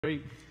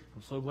Great.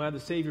 I'm so glad the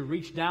Savior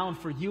reached down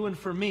for you and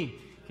for me.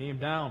 Came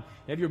down.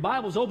 You have your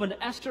Bibles open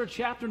to Esther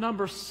chapter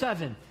number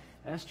 7.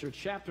 Esther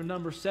chapter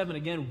number 7.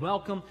 Again,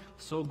 welcome.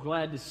 So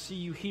glad to see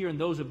you here. And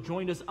those who have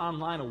joined us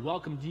online, a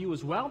welcome to you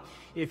as well.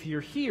 If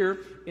you're here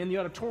in the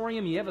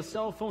auditorium, you have a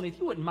cell phone, if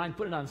you wouldn't mind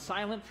putting it on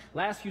silent.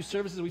 Last few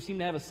services, we seem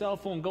to have a cell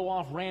phone go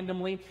off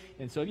randomly.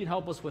 And so if you'd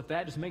help us with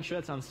that, just make sure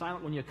that's on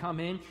silent when you come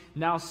in.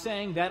 Now,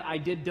 saying that, I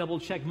did double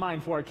check mine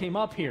before I came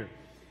up here.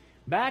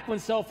 Back when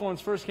cell phones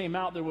first came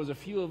out, there was a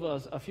few of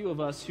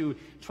us who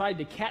tried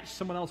to catch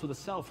someone else with a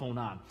cell phone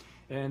on,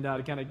 and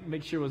to kind of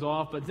make sure it was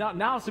off. But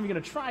now some of you are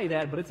going to try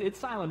that, but it's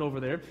silent over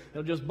there.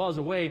 It'll just buzz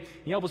away. Can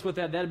you help us with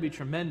that? That'd be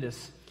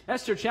tremendous.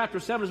 Esther chapter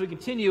 7, as we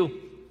continue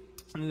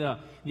in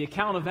the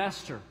account of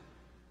Esther.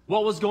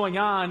 What was going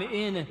on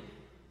in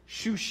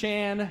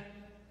Shushan,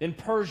 in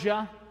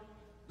Persia?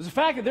 Was the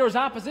fact that there was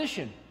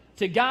opposition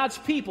to God's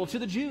people, to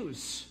the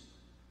Jews.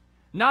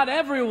 Not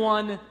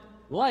everyone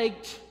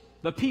liked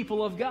the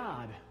people of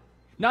God.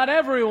 Not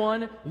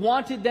everyone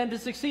wanted them to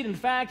succeed. In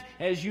fact,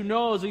 as you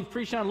know, as we've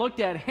preached on and looked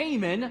at,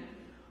 Haman,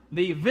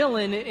 the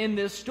villain in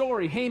this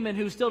story, Haman,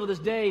 who still to this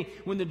day,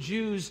 when the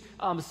Jews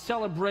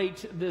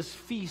celebrate this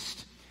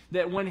feast,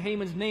 that when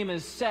Haman's name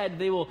is said,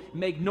 they will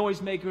make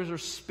noisemakers or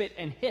spit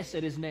and hiss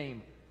at his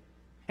name.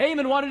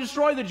 Haman wanted to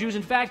destroy the Jews.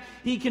 In fact,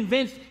 he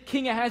convinced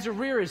King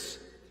Ahasuerus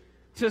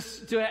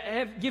to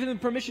have given them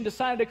permission to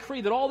sign a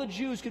decree that all the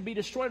Jews could be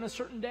destroyed on a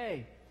certain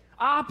day.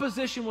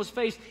 Opposition was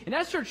faced. In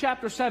Esther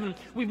chapter 7,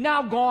 we've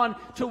now gone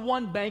to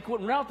one banquet,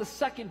 and we're now at the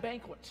second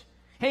banquet.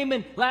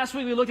 Haman, last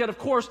week we looked at, of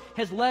course,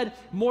 has led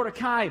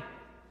Mordecai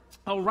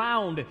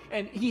around,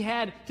 and he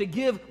had to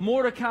give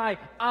Mordecai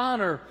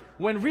honor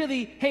when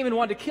really Haman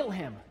wanted to kill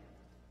him.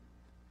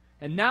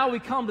 And now we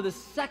come to the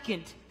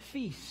second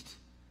feast,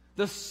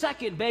 the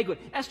second banquet.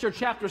 Esther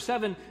chapter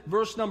 7,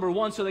 verse number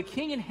 1. So the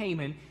king and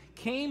Haman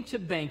came to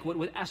banquet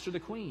with Esther the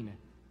queen.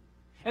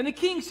 And the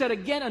king said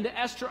again unto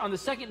Esther on the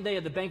second day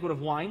of the banquet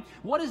of wine,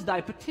 What is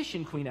thy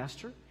petition, Queen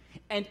Esther?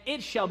 And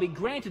it shall be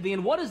granted thee.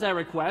 And what is thy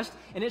request?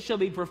 And it shall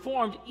be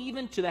performed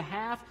even to the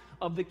half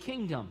of the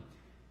kingdom.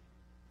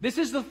 This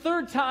is the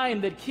third time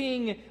that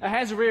King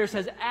Ahasuerus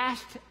has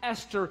asked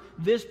Esther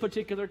this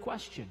particular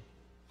question.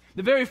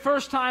 The very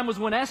first time was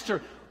when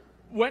Esther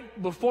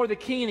went before the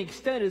king and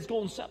extended his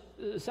golden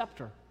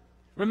scepter.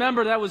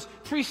 Remember, that was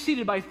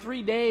preceded by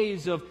 3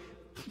 days of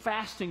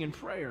fasting and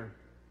prayer.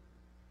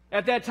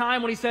 At that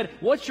time when he said,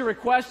 what's your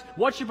request?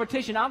 What's your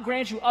petition? I'll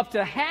grant you up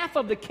to half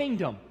of the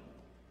kingdom.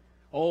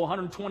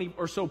 120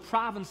 or so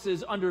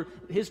provinces under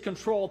his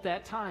control at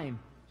that time.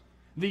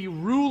 The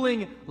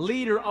ruling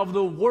leader of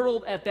the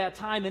world at that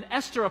time. And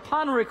Esther,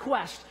 upon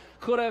request,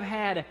 could have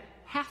had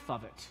half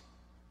of it.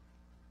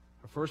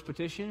 Her first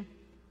petition,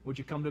 would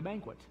you come to a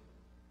banquet?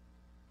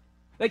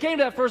 They came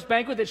to that first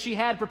banquet that she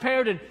had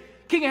prepared, and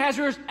King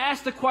Ahasuerus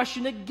asked the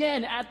question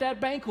again at that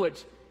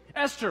banquet.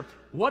 Esther,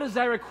 what is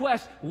thy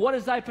request? What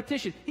is thy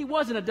petition? He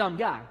wasn't a dumb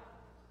guy.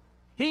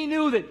 He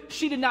knew that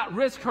she did not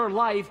risk her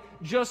life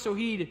just so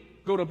he'd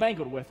go to a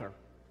banquet with her.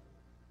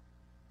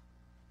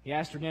 He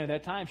asked her again at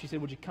that time. She said,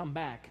 would you come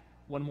back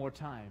one more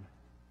time?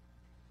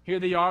 Here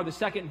they are, the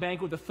second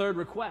banquet, the third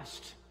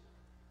request.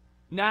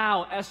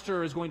 Now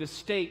Esther is going to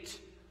state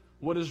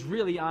what is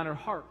really on her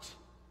heart.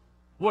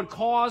 What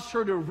caused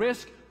her to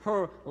risk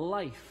her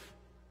life,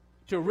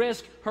 to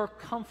risk her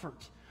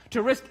comfort,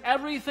 to risk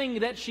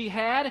everything that she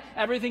had,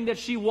 everything that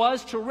she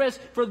was, to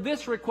risk for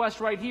this request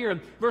right here.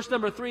 In verse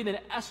number 3, then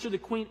Esther the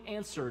queen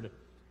answered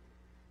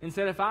and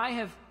said, If I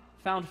have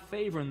found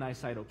favor in thy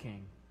sight, O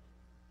king,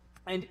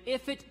 and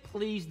if it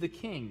please the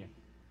king,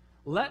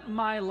 let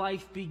my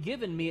life be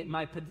given me at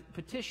my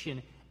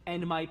petition,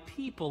 and my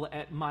people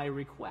at my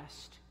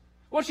request.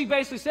 What she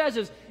basically says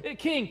is,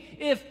 King,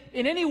 if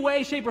in any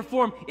way, shape, or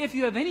form, if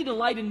you have any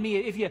delight in me,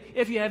 if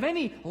you have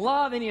any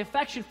love, any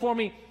affection for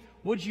me,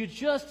 would you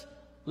just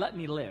let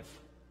me live?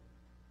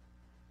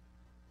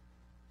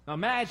 Now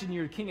imagine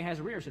you're King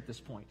Ahasuerus at this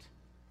point.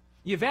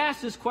 You've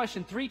asked this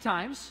question 3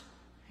 times.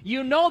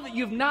 You know that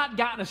you've not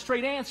gotten a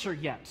straight answer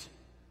yet.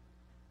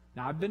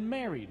 Now I've been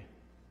married.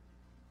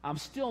 I'm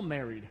still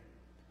married.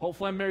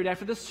 Hopefully I'm married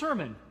after this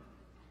sermon.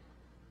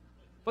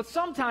 But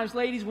sometimes,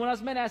 ladies, when us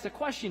men ask a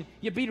question,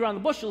 you beat around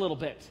the bush a little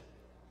bit.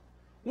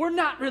 We're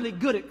not really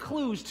good at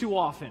clues too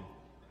often.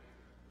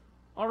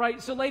 All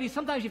right, so ladies,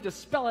 sometimes you have to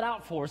spell it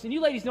out for us. And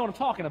you ladies know what I'm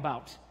talking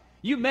about.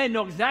 You men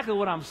know exactly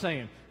what I'm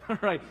saying. All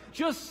right,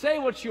 just say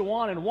what you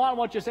want and want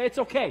what you say. It's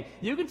okay.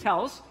 You can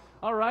tell us.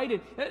 All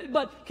right,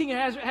 but King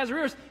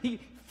Ahasuerus, he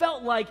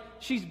felt like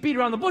she's beat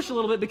around the bush a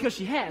little bit because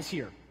she has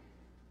here.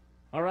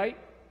 All right,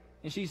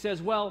 and she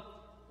says, well,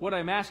 what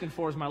I'm asking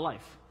for is my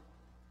life.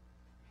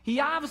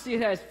 He obviously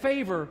has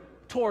favor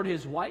toward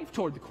his wife,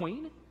 toward the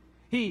queen.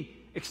 He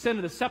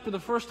extended the scepter the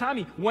first time.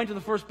 He went to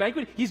the first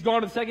banquet. He's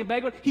gone to the second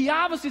banquet. He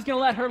obviously is going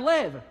to let her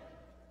live.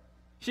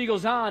 She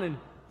goes on in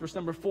verse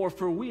number 4,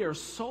 For we are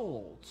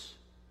sold.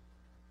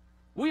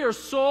 We are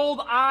sold,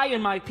 I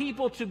and my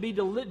people, to be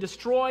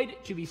destroyed,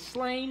 to be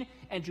slain,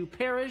 and to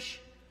perish.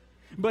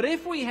 But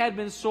if we had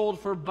been sold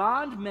for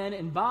bondmen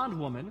and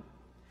bondwomen,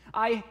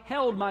 I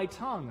held my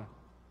tongue,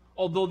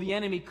 although the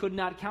enemy could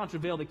not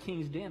countervail the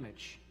king's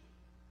damage.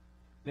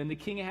 Then the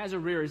king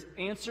Ahasuerus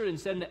answered and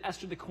said unto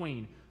Esther the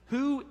queen,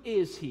 Who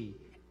is he,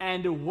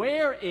 and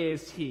where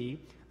is he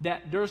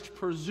that durst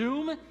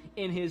presume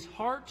in his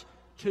heart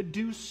to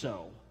do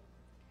so?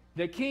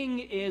 The king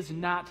is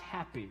not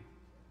happy.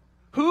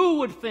 Who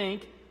would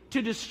think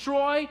to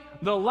destroy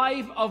the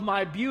life of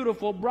my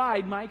beautiful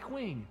bride, my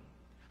queen?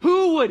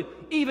 Who would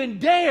even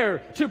dare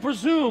to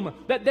presume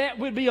that that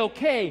would be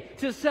okay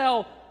to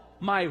sell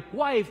my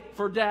wife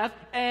for death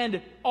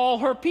and all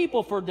her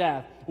people for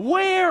death?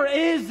 Where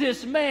is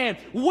this man?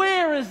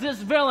 Where is this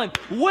villain?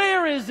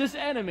 Where is this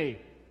enemy?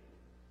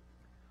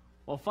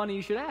 Well, funny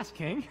you should ask,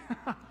 King.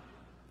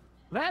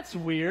 That's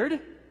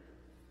weird.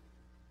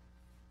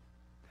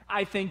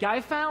 I think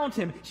I found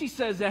him. She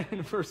says that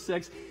in verse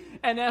 6.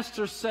 And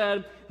Esther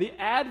said, The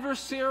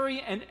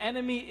adversary and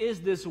enemy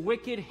is this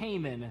wicked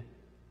Haman.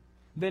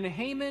 Then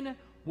Haman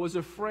was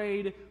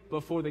afraid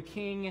before the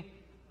king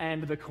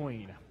and the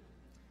queen.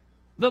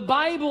 The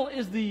Bible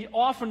is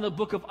often the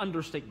book of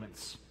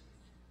understatements.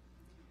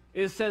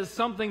 It says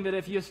something that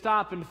if you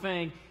stop and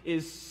think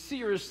is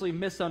seriously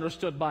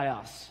misunderstood by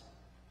us.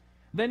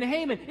 Then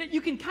Haman,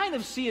 you can kind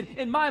of see it,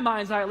 in my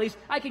mind's eye at least,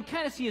 I can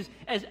kind of see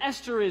as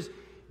Esther is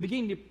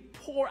beginning to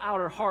pour out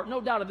her heart. No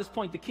doubt at this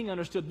point the king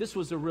understood this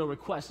was a real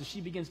request as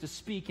she begins to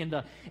speak, and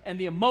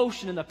the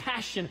emotion and the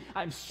passion.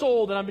 I'm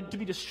sold and I'm to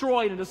be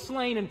destroyed and to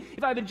slain, and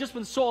if I had just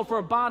been sold for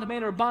a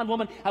bondman or a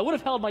bondwoman, I would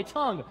have held my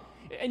tongue.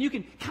 And you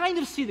can kind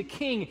of see the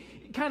king,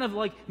 kind of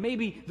like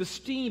maybe the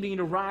steam beginning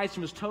to rise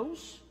from his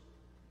toes.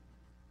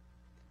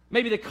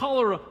 Maybe the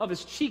color of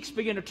his cheeks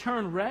begin to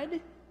turn red.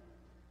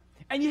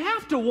 And you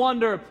have to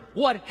wonder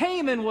what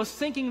Haman was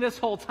thinking this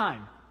whole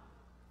time.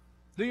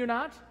 Do you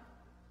not?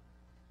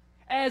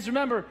 As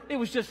remember, it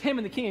was just him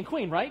and the king and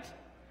queen, right?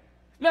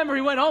 Remember,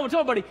 he went home and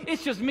told everybody,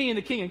 it's just me and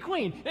the king and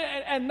queen.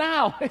 And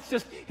now it's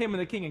just him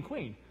and the king and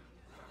queen.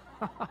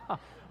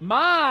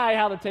 My,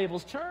 how the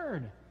tables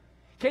turn.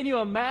 Can you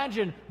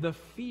imagine the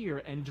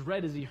fear and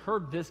dread as he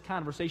heard this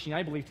conversation,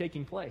 I believe,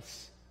 taking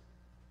place?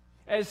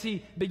 As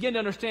he began to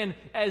understand,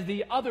 as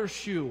the other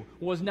shoe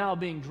was now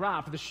being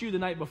dropped, the shoe the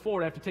night before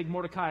to have to take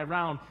Mordecai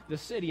around the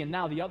city, and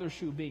now the other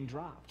shoe being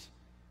dropped.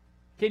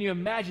 Can you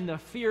imagine the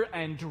fear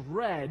and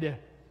dread?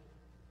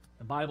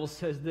 The Bible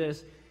says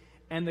this,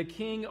 And the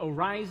king,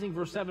 arising,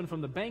 verse 7,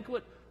 from the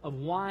banquet of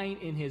wine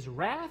in his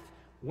wrath,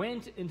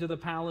 went into the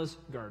palace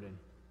garden.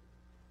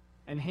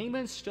 And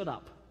Haman stood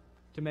up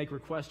to make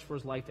request for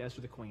his life to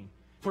Esther the queen.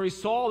 For he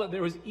saw that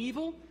there was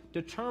evil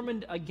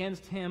determined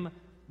against him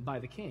by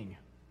the king.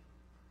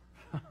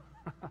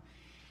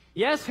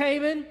 Yes,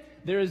 Haman,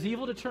 there is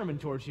evil determined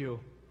towards you.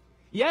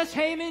 Yes,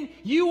 Haman,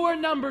 you were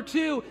number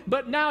 2,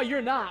 but now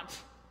you're not.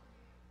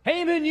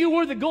 Haman, you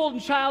were the golden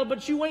child,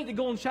 but you ain't the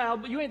golden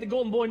child, but you ain't the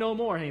golden boy no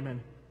more,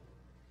 Haman.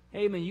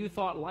 Haman, you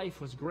thought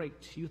life was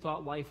great. You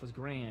thought life was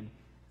grand.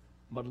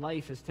 But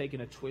life has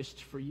taken a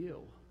twist for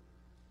you.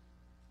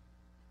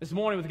 This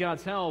morning, with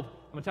God's help,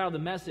 I'm going to title the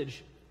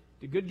message,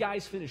 Do Good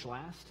Guys Finish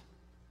Last?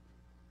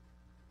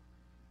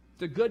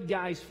 Do good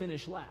guys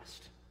finish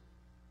last?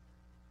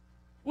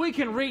 We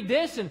can read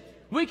this and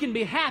we can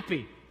be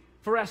happy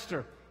for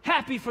Esther,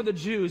 happy for the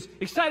Jews,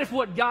 excited for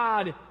what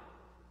God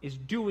is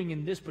doing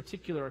in this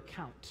particular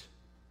account.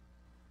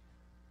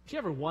 Do you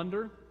ever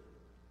wonder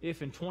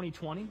if in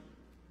 2020,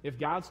 if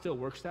God still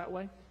works that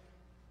way?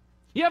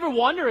 You ever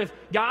wonder if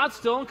God's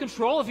still in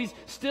control, if he's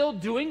still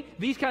doing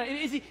these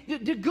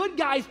do good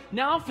guys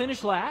now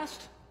finish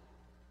last?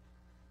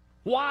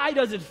 Why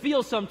does it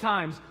feel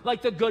sometimes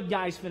like the good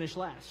guys finish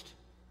last?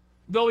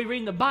 Though we read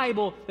in the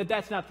Bible that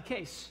that's not the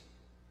case.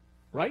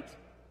 Right?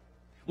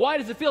 Why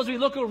does it feel as we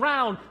look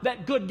around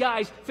that good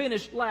guys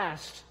finish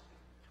last?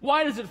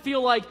 Why does it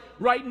feel like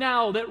right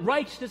now that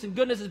righteousness and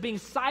goodness is being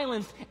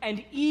silenced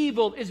and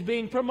evil is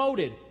being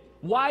promoted?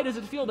 Why does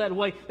it feel that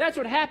way? That's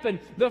what happened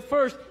the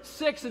first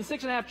 6 and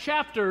 6.5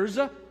 chapters,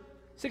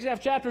 6.5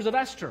 chapters of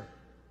Esther.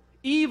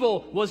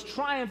 Evil was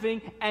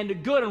triumphing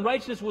and good and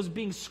righteousness was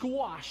being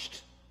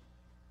squashed.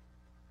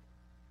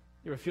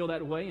 You ever feel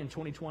that way in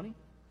 2020?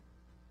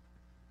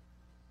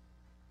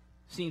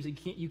 Seems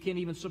you can't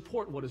even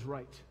support what is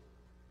right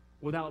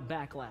without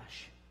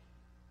backlash.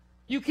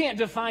 You can't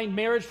define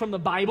marriage from the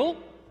Bible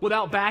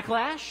without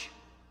backlash.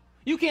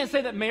 You can't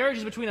say that marriage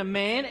is between a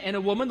man and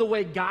a woman the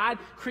way God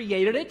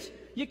created it.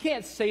 You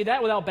can't say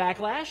that without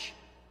backlash.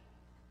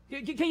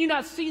 Can you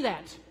not see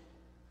that?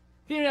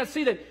 Can you not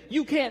see that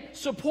you can't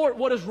support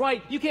what is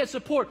right? You can't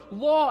support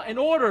law and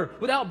order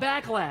without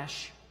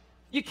backlash.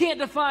 You can't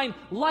define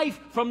life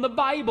from the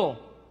Bible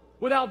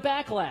without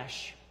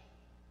backlash.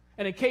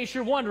 And in case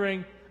you're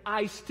wondering,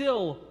 I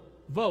still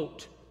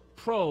vote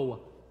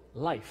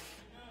pro-life.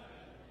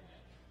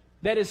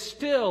 That is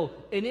still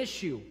an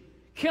issue.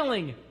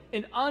 Killing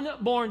an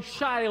unborn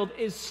child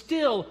is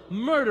still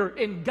murder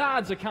in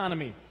God's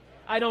economy.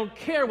 I don't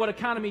care what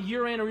economy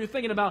you're in or you're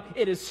thinking about,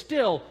 it is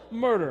still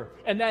murder.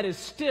 And that is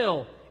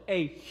still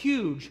a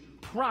huge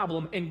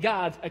problem in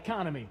God's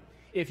economy.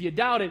 If you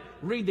doubt it,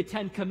 read the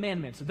 10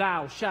 Commandments.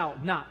 Thou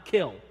shalt not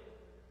kill.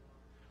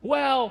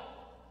 Well,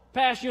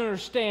 Pastor, you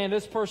understand,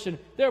 this person,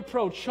 they're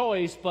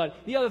pro-choice, but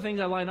the other things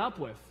I line up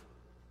with.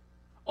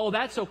 Oh,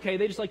 that's okay.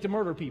 They just like to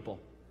murder people.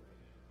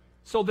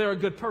 So they're a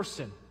good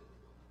person.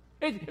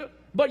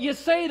 But you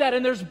say that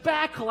and there's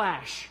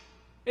backlash.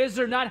 Is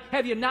there not?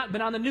 Have you not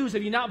been on the news?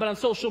 Have you not been on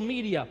social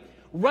media?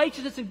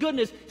 Righteousness and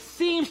goodness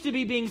seems to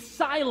be being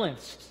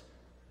silenced.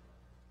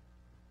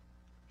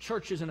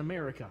 Churches in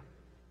America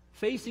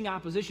facing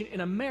opposition in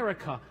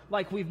America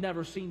like we've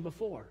never seen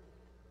before.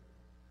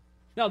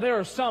 Now, there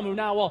are some who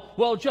now,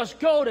 well, just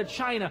go to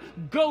China,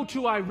 go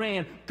to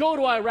Iran, go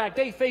to Iraq.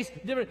 They face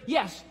different...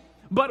 Yes,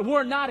 but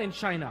we're not in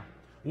China.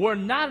 We're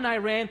not in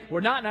Iran.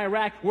 We're not in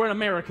Iraq. We're in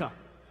America.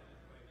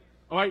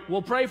 All right,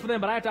 we'll pray for them,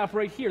 but I have to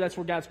operate here. That's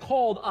where God's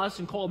called us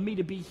and called me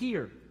to be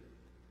here.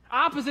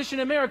 Opposition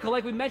in America,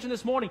 like we mentioned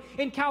this morning.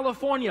 In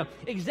California,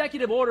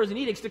 executive orders and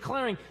edicts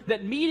declaring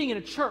that meeting in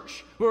a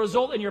church will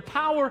result in your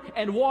power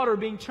and water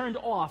being turned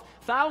off.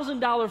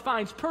 $1,000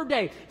 fines per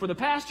day for the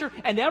pastor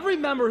and every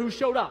member who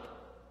showed up.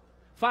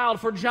 Filed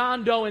for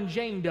John Doe and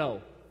Jane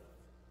Doe.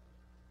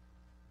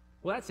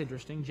 Well, that's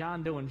interesting.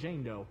 John Doe and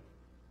Jane Doe.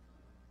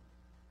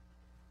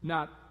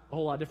 Not a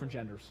whole lot of different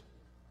genders.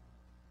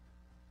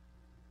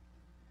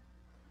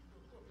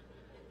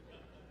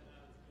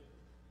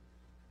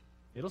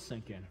 It'll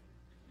sink in.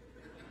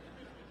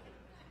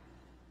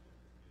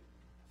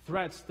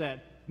 Threats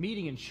that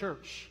meeting in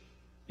church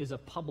is a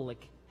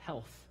public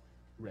health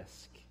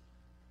risk.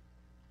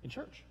 In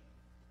church.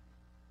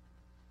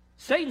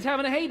 Satan's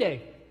having a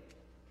heyday.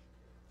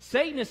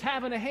 Satan is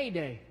having a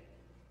heyday.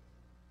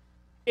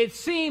 It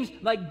seems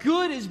like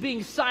good is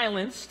being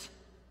silenced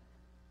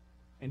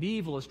and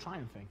evil is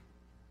triumphing.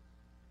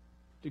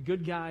 Do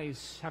good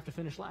guys have to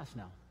finish last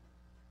now?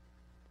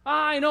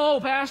 I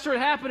know, Pastor, it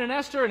happened in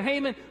Esther and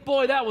Haman.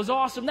 Boy, that was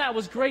awesome. That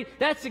was great.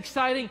 That's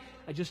exciting.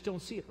 I just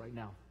don't see it right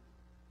now.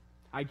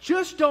 I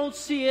just don't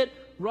see it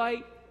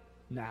right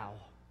now.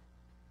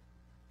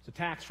 There's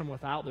attacks from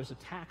without. There's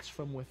attacks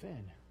from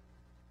within.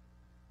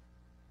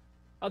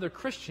 Other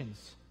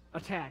Christians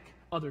attack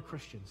other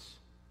Christians.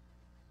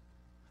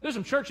 There's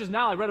some churches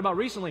now I read about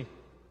recently.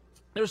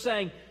 They're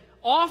saying,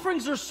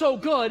 offerings are so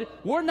good,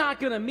 we're not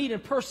going to meet in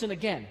person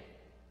again.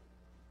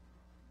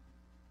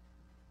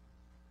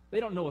 They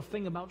don't know a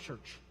thing about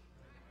church.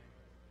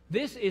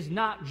 This is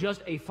not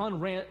just a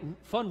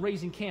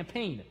fundraising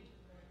campaign.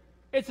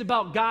 It's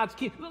about God's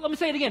kingdom. Let me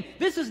say it again.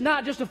 This is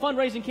not just a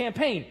fundraising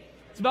campaign.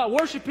 It's about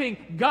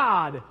worshiping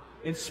God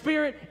in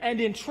spirit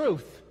and in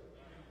truth.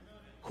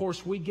 Of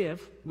course, we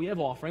give. We have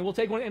offering. We'll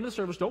take one at the end of the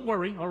service. Don't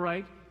worry, all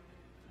right?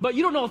 But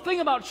you don't know a thing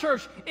about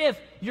church if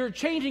you're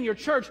changing your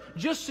church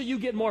just so you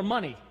get more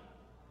money.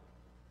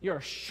 You're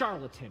a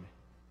charlatan.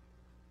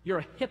 You're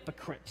a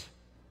hypocrite.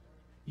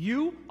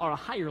 You are a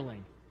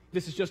hireling.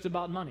 This is just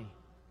about money.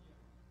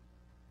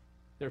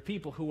 There are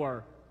people who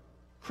are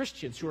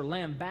Christians who are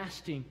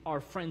lambasting our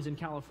friends in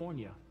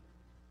California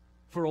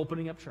for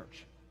opening up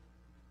church.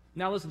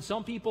 Now listen,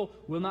 some people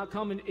will not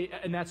come,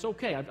 and that's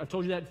okay. I've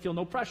told you that. Feel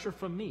no pressure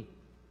from me.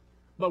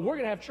 But we're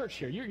going to have church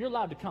here. You're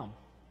allowed to come.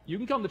 You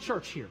can come to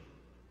church here.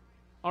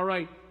 All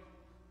right?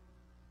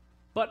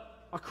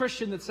 But a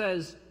Christian that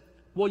says,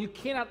 well, you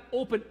cannot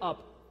open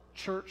up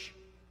church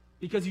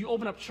because you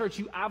open up church,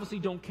 you obviously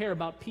don't care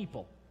about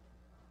people.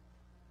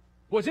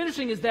 What's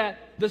interesting is that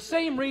the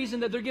same reason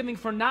that they're giving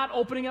for not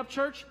opening up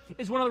church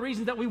is one of the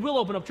reasons that we will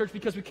open up church,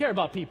 because we care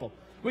about people.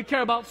 We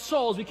care about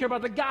souls. We care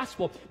about the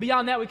gospel.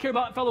 Beyond that, we care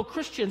about fellow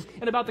Christians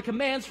and about the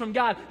commands from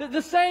God.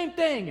 The same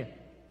thing.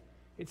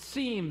 It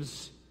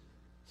seems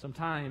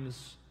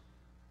sometimes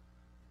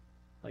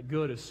like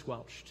good is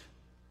squelched.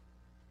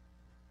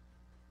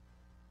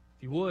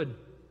 If you would,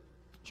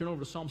 turn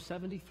over to Psalm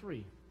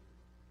 73.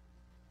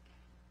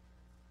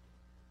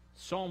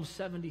 Psalm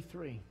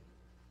 73.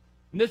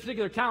 In this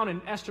particular account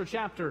in Esther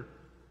chapter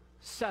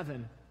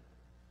 7,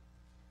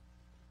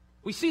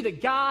 we see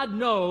that God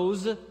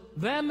knows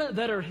them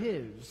that are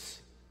His.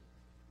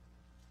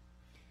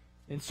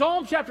 In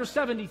Psalm chapter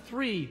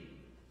 73,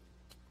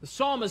 the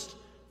psalmist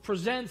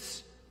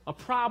presents a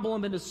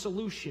problem and a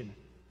solution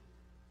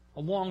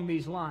along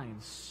these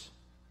lines.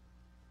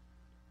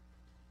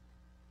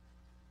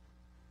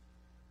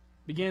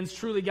 Begins,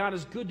 truly God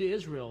is good to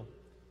Israel,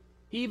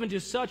 even to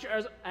such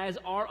as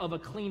are of a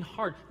clean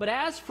heart. But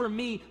as for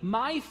me,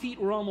 my feet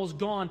were almost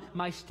gone,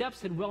 my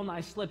steps had well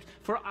nigh slipped,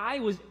 for I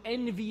was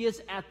envious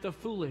at the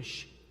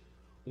foolish,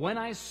 when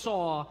I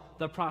saw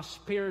the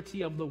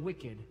prosperity of the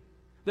wicked.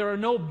 There are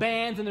no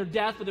bands in their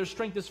death, but their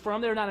strength is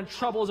firm. They are not in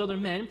trouble as other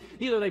men,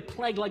 neither are they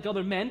plagued like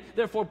other men.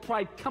 Therefore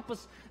pride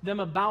compasseth them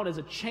about as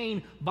a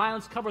chain,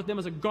 violence covereth them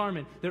as a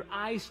garment. Their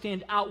eyes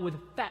stand out with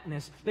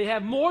fatness. They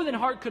have more than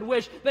heart could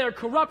wish. They are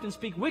corrupt and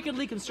speak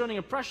wickedly concerning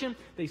oppression.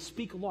 They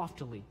speak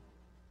loftily.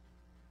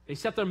 They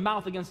set their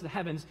mouth against the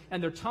heavens,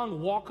 and their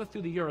tongue walketh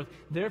through the earth.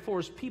 Therefore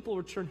his people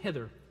return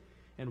hither,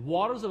 and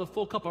waters of a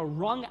full cup are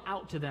wrung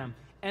out to them.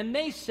 And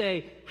they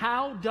say,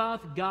 how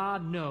doth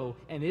God know?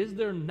 And is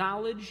there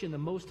knowledge in the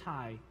Most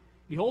High?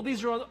 Behold,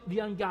 these are the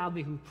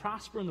ungodly who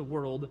prosper in the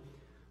world.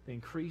 They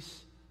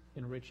increase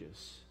in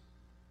riches.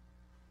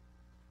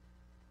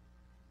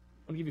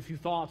 to give you a few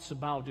thoughts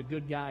about do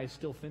good guys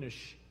still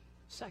finish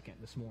second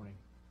this morning.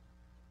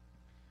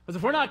 Because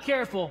if we're not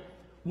careful,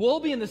 we'll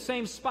be in the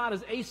same spot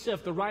as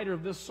Asaph, the writer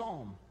of this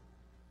psalm.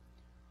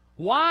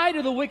 Why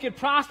do the wicked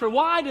prosper?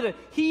 Why do the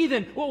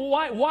heathen,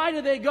 why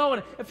do they go?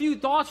 And a few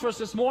thoughts for us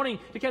this morning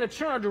to kind of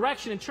turn our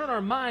direction and turn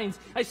our minds.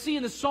 I see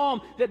in the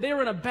psalm that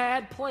they're in a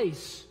bad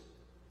place.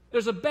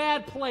 There's a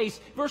bad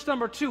place. Verse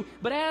number 2,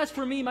 but as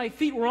for me, my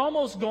feet were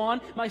almost gone.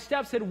 My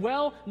steps had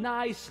well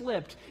nigh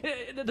slipped.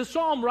 The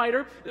psalm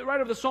writer, the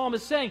writer of the psalm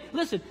is saying,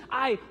 listen,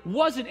 I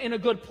wasn't in a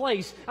good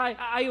place.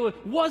 I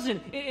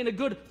wasn't in a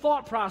good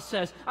thought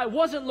process. I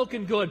wasn't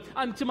looking good.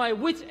 I'm to my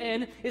wit's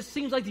end. It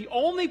seems like the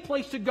only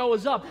place to go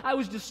is up. I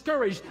was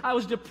discouraged. I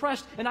was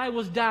depressed, and I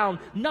was down.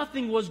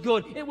 Nothing was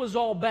good. It was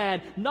all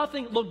bad.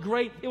 Nothing looked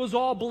great. It was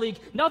all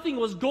bleak. Nothing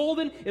was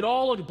golden. It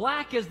all looked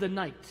black as the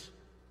night.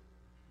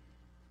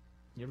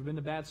 You ever been in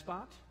a bad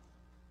spot?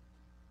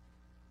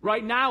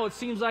 Right now, it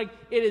seems like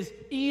it is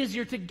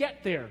easier to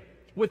get there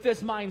with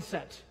this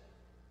mindset.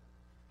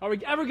 Are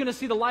we ever going to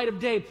see the light of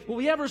day? Will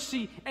we ever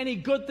see any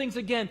good things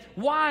again?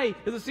 Why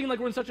does it seem like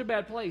we're in such a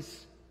bad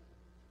place?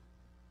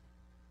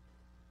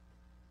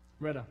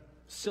 Read a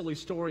silly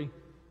story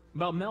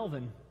about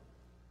Melvin.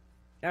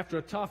 After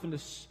a tough and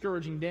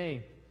discouraging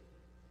day,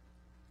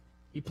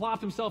 he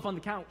plopped himself on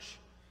the couch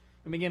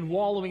and began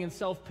wallowing in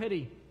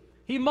self-pity.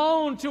 He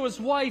moaned to his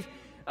wife,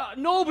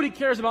 nobody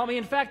cares about me.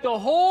 In fact, the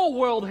whole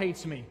world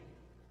hates me.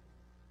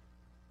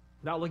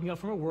 Without looking up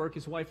from her work,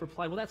 his wife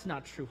replied, well, that's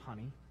not true,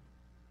 honey.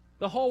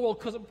 The whole world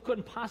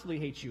couldn't possibly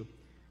hate you.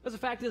 Because the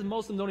fact is,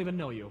 most of them don't even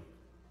know you.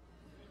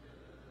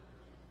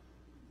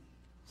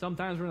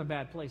 Sometimes we're in a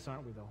bad place,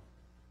 aren't we, though?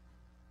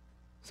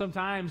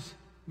 Sometimes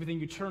everything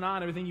you turn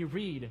on, everything you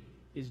read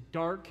is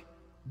dark,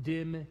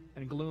 dim,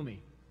 and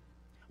gloomy.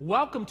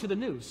 Welcome to the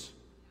news.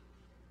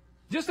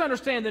 Just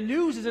understand the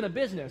news is in a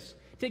business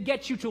to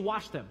get you to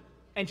watch them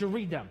and to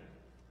read them.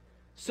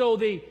 So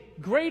the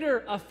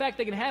greater effect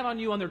they can have on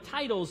you on their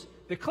titles,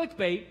 the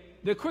clickbait,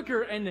 the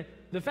quicker and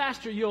the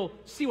faster you'll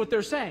see what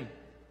they're saying.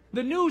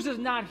 The news is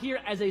not here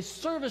as a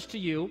service to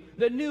you.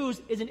 The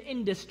news is an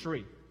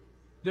industry.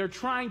 They're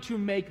trying to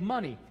make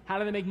money. How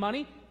do they make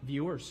money?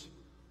 Viewers,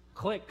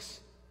 clicks,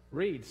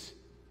 reads.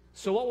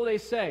 So what will they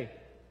say?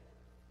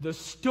 The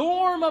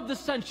storm of the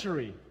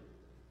century.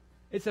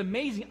 It's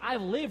amazing.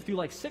 I've lived through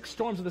like 6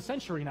 storms of the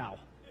century now.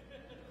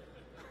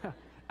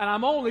 And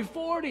I'm only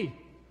 40.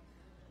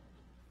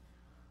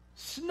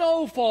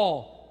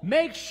 Snowfall.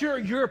 Make sure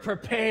you're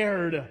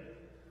prepared.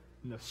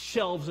 And the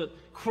shelves at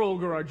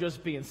Kroger are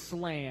just being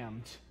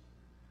slammed.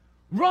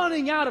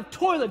 Running out of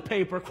toilet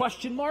paper,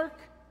 question mark.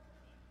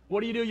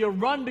 What do? You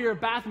run to your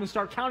bathroom and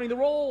start counting the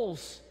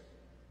rolls.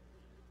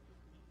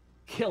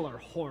 Killer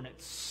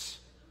hornets.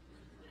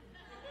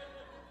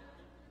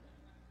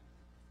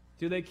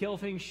 Do they kill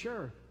things?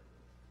 Sure.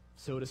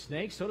 So do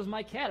snakes. So does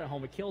my cat at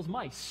home. It kills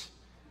mice.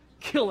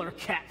 Killer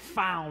cat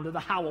found at the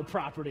Howell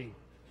property.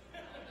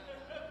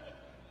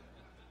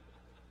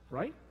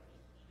 Right?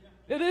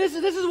 This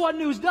is what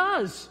news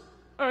does.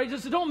 All right,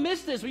 so don't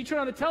miss this when you turn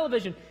on the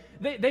television.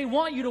 They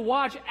want you to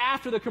watch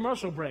after the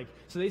commercial break.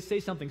 So they say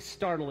something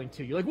startling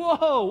to you. Like,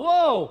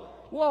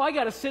 whoa, I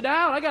got to sit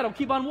down. I got to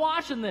keep on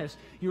watching this.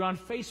 You're on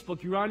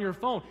Facebook. You're on your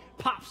phone.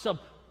 Pops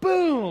up.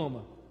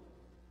 Boom.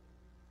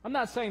 I'm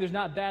not saying there's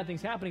not bad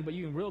things happening, but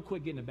you can real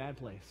quick get in a bad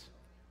place.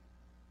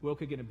 Real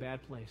quick get in a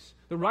bad place.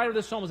 The writer of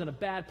this psalm was in a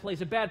bad place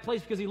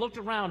because he looked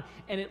around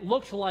and it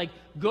looked like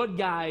good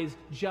guys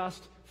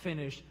just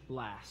finished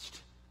last.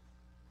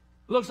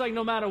 It looks like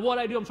no matter what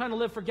I do, I'm trying to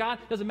live for God.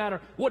 Doesn't matter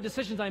what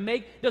decisions I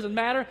make. Doesn't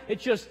matter.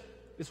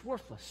 It's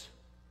worthless.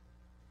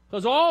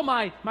 Because all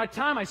my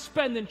time I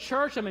spend in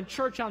church, I'm in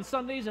church on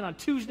Sundays and on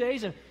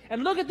Tuesdays,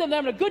 and look at them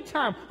having a good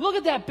time. Look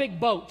at that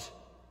big boat.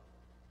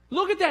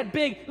 Look at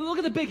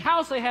the big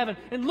house they have,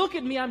 and look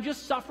at me, I'm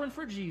just suffering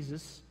for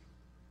Jesus.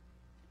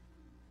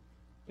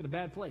 In a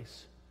bad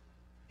place.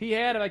 He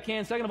had, if I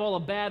can, second of all,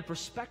 a bad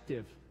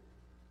perspective.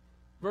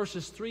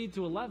 Verses 3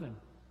 to 11.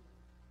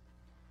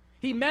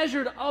 He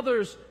measured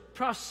others'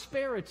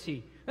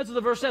 prosperity. That's what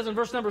the verse says in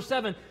verse number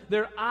 7.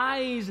 Their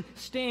eyes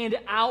stand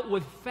out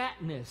with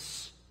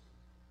fatness.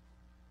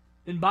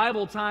 In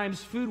Bible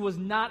times, food was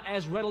not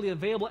as readily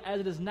available as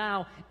it is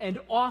now, and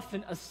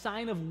often a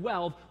sign of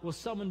wealth was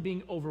someone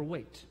being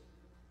overweight.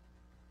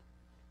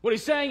 What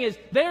he's saying is,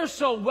 they're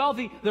so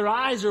wealthy, their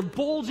eyes are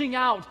bulging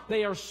out,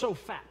 they are so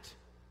fat.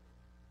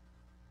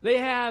 They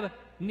have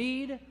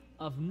need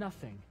of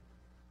nothing.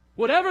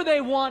 Whatever they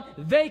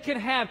want, they can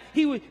have.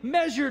 He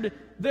measured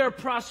their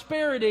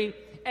prosperity,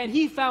 and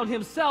he found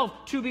himself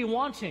to be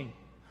wanting.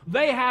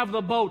 They have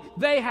the boat,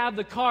 they have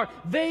the car,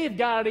 they've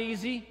got it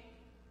easy.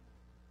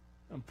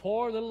 And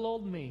poor little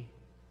old me,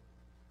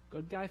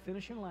 good guy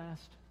finishing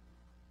last.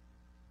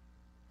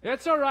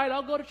 It's all right,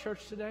 I'll go to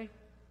church today.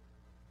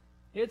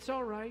 It's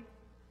all right.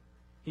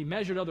 He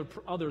measured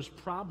others'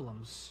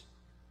 problems.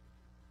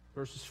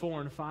 Verses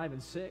 4 and 5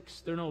 and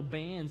 6. There are no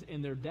bands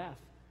in their death.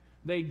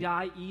 They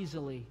die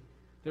easily.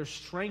 Their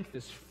strength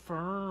is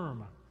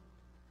firm.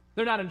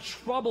 They're not in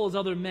trouble as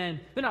other men.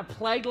 They're not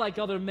plagued like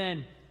other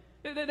men.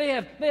 They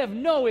have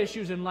no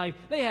issues in life.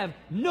 They have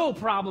no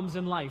problems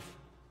in life.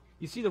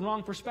 You see the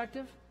wrong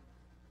perspective?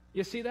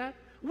 You see that?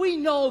 We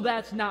know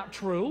that's not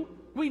true.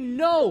 We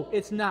know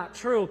it's not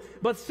true.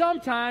 But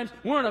sometimes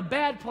we're in a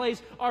bad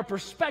place. Our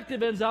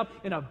perspective ends up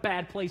in a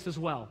bad place as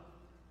well.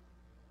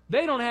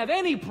 They don't have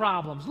any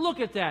problems. Look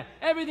at that.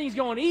 Everything's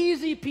going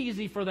easy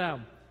peasy for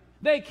them.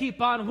 They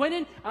keep on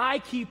winning. I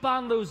keep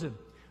on losing.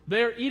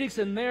 Their edicts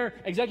and their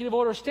executive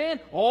orders stand.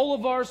 All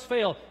of ours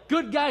fail.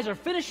 Good guys are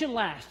finishing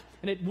last.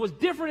 And it was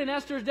different in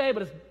Esther's day,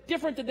 but it's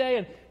different today.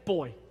 And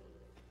boy,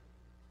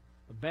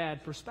 a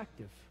bad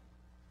perspective.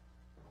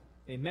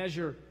 They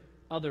measure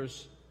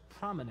others'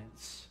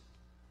 prominence.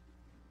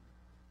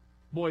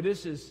 Boy,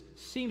 this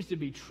seems to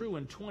be true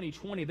in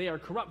 2020. They are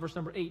corrupt, verse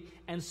number 8,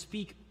 and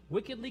speak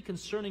wickedly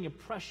concerning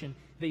oppression.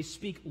 They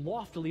speak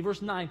loftily.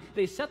 Verse 9,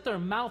 they set their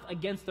mouth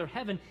against their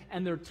heaven,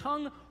 and their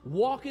tongue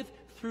walketh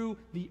through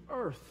the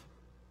earth.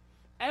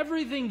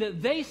 Everything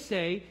that they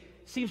say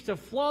seems to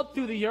flood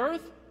through the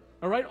earth.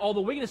 All right, all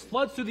the wickedness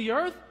floods through the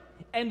earth,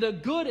 and the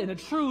good and the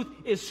truth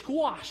is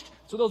squashed.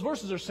 So those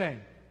verses are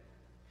saying.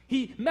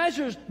 He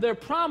measures their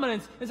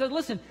prominence and says,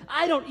 listen,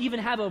 I don't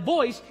even have a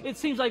voice. It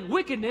seems like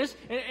wickedness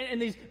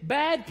and these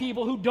bad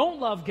people who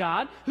don't love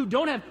God, who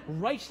don't have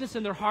righteousness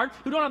in their heart,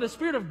 who don't have the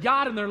Spirit of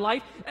God in their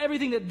life,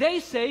 everything that they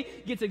say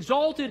gets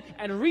exalted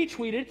and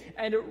retweeted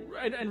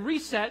and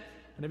reset,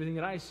 and everything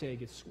that I say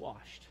gets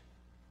squashed,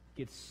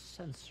 gets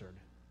censored.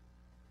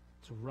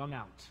 It's wrung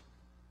out.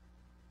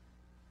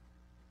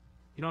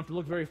 You don't have to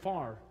look very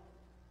far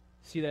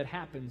to see that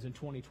happens in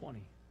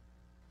 2020.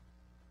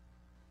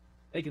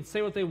 They can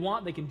say what they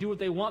want, they can do what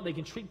they want, they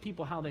can treat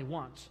people how they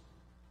want.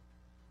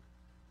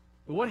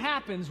 But what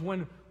happens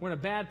when we're in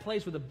a bad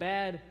place with a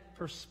bad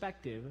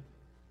perspective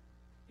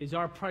is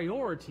our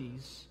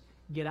priorities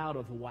get out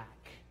of whack.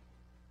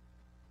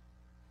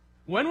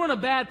 When we're in a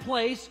bad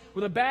place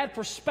with a bad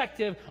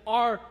perspective,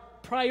 our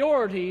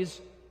priorities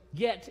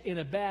get in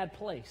a bad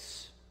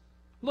place.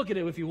 Look at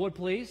it, if you would,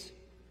 please.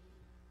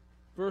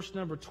 Verse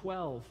number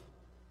 12.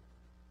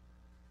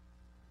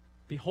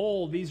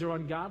 Behold, these are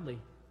ungodly,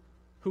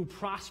 who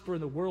prosper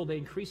in the world, they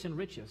increase in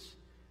riches.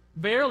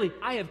 Verily,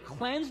 I have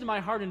cleansed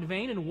my heart in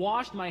vain and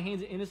washed my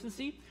hands in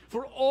innocency.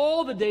 For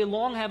all the day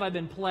long have I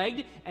been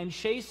plagued and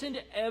chastened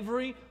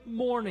every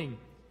morning.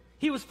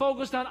 He was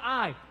focused on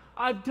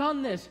I've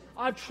done this.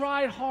 I've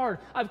tried hard.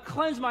 I've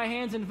cleansed my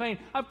hands in vain.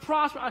 I've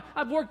prospered.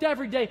 I've worked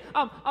every day.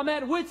 I'm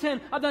at wit's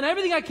end. I've done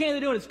everything I can to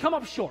do, and it's come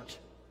up short.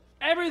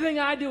 Everything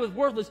I do is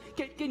worthless.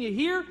 Can you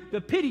hear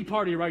the pity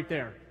party right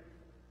there?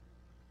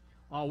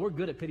 Oh, we're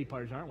good at pity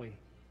parties, aren't we?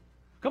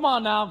 Come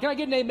on now. Can I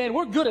get an amen?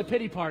 We're good at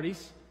pity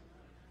parties.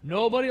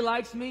 Nobody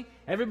likes me.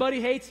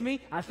 Everybody hates me.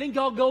 I think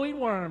I'll go eat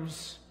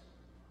worms.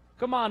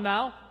 Come on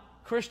now.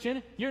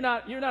 Christian, you're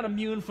not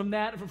immune from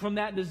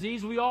that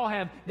disease. We all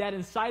have that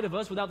inside of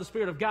us without the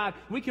Spirit of God.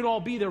 We can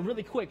all be there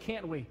really quick,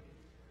 can't we?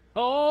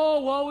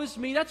 Oh, woe is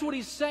me. That's what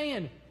he's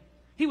saying.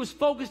 He was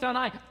focused on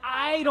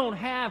I don't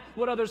have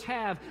what others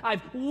have.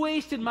 I've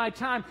wasted my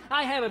time.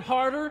 I have it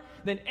harder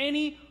than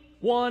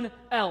anyone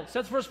else.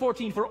 That's verse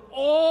 14. For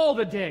all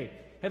the day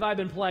have I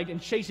been plagued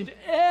and chastened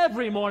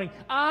every morning.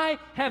 I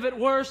have it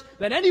worse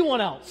than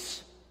anyone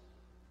else.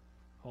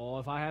 Oh,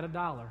 if I had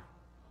 $1.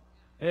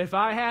 If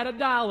I had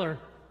 $1.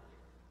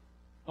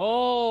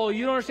 Oh,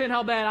 you don't understand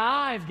how bad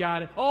I've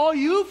got it. Oh,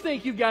 you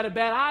think you've got it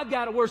bad. I've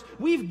got it worse.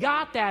 We've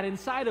got that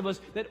inside of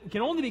us that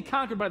can only be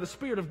conquered by the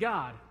Spirit of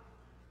God.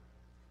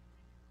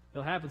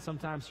 It'll happen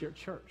sometimes here at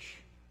church.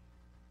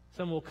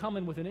 Someone will come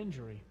in with an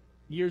injury.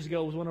 Years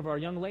ago, it was one of our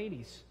young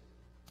ladies.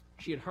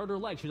 She had hurt her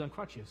leg. She was on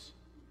crutches.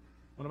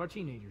 One of our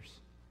teenagers.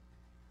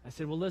 I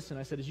said, well, listen.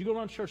 I said, as you go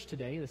around church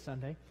today, this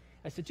Sunday,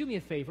 I said, do me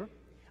a favor.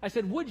 I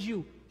said, would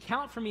you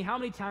count for me how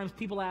many times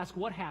people ask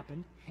what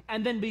happened,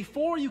 and then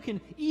before you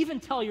can even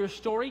tell your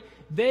story,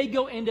 they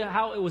go into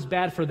how it was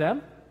bad for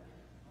them?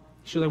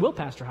 She said, I will,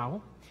 Pastor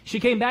Howell.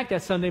 She came back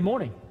that Sunday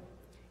morning.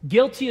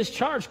 Guilty as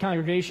charged,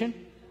 congregation.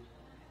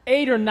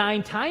 8 or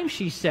 9 times,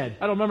 she said.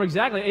 I don't remember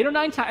exactly. 8 or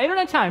 9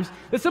 times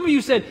that some of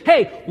you said,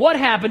 hey, what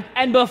happened?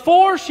 And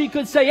before she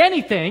could say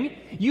anything,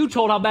 you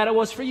told how bad it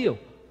was for you.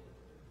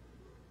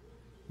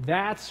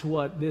 That's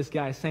what this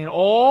guy's saying.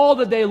 All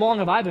the day long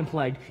have I been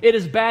plagued. It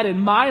is bad in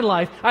my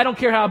life. I don't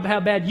care how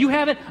bad you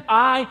have it.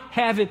 I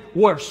have it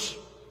worse.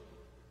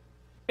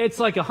 It's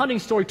like a hunting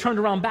story turned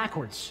around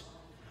backwards.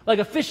 Like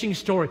a fishing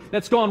story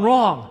that's gone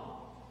wrong.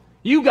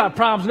 You got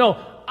problems.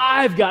 No,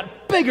 I've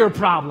got bigger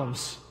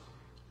problems.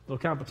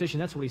 Little competition,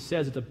 that's what he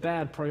says. It's a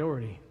bad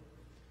priority.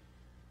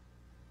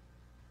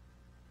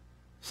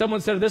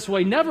 Someone said it this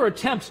way, never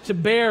attempt to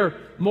bear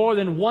more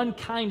than one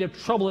kind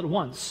of trouble at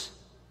once.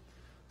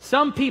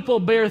 Some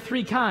people bear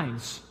 3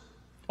 kinds.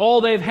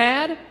 All they've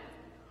had,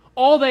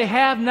 all they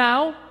have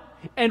now,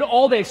 and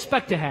all they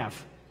expect to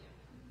have.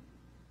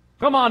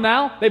 Come on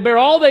now. They bear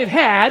all they've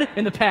had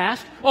in the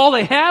past, all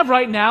they have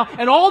right now,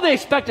 and all they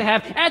expect to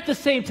have at the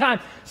same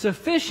time.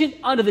 Sufficient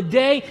unto the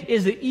day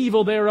is the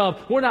evil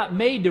thereof. We're not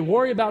made to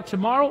worry about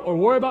tomorrow or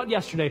worry about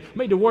yesterday. We're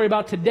made to worry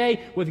about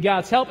today with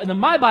God's help. And then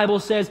my Bible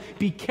says,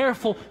 be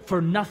careful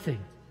for nothing,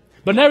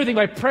 But in everything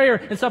by prayer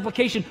and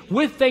supplication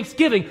with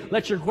thanksgiving,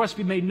 let your requests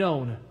be made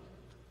known.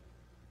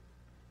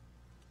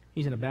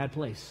 He's in a bad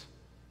place.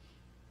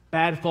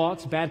 Bad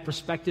thoughts, bad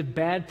perspective,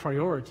 bad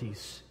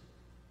priorities.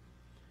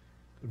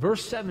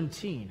 Verse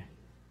 17,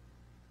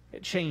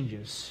 it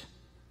changes.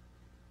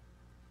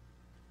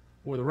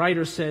 Where the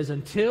writer says,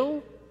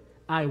 until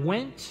I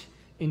went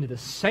into the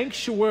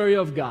sanctuary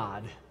of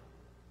God.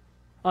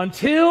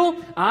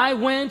 Until I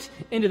went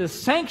into the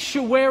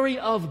sanctuary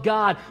of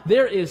God.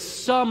 There is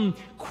some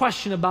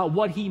question about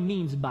what he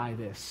means by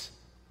this.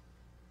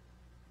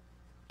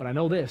 But I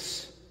know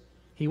this.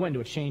 He went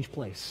into a changed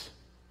place.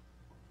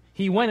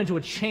 He went into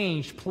a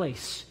changed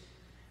place.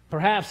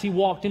 Perhaps he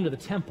walked into the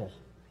temple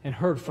and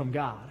heard from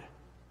God,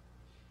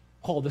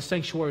 called the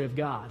sanctuary of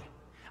God.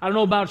 I don't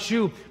know about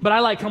you, but I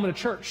like coming to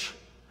church.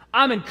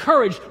 I'm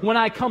encouraged when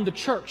I come to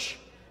church.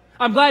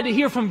 I'm glad to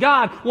hear from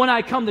God when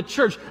I come to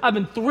church. I've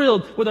been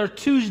thrilled with our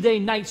Tuesday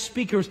night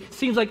speakers.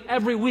 Seems like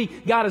every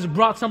week God has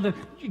brought something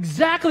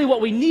exactly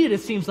what we needed, it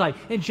seems like,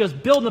 and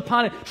just building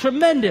upon it.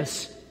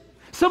 Tremendous.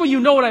 Some of you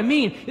know what I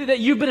mean, that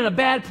you've been in a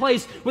bad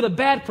place with a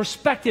bad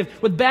perspective,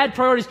 with bad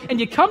priorities, and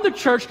you come to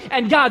church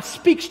and God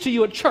speaks to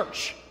you at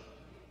church.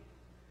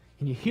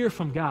 And you hear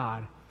from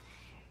God,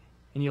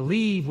 and you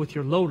leave with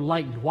your load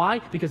lightened. Why?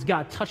 Because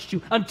God touched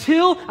you.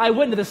 Until I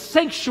went into the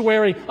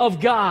sanctuary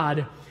of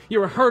God, you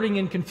were hurting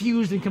and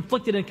confused and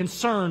conflicted and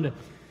concerned.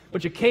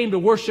 But you came to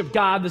worship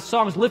God. The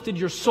songs lifted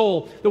your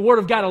soul. The Word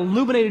of God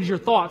illuminated your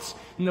thoughts.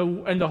 And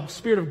the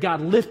Spirit of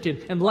God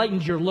lifted and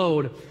lightened your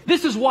load.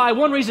 This is why,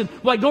 one reason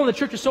why going to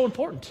church is so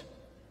important.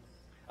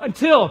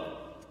 Until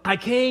I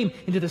came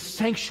into the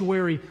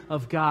sanctuary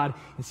of God.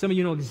 And some of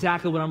you know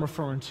exactly what I'm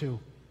referring to.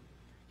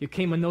 You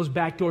came in those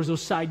back doors,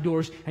 those side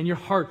doors, and your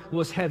heart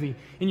was heavy.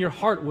 And your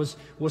heart was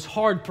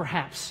hard,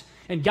 perhaps.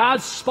 And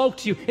God spoke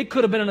to you. It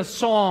could have been in a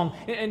song.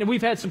 And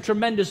we've had some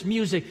tremendous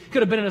music. It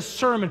could have been in a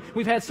sermon.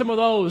 We've had some of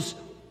those.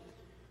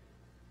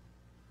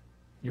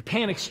 Your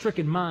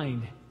panic-stricken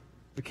mind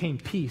became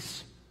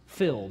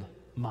peace-filled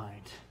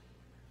mind.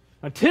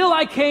 Until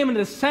I came into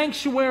the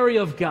sanctuary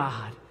of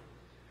God.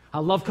 I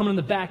love coming in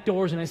the back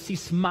doors and I see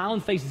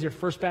smiling faces here at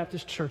First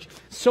Baptist Church.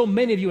 So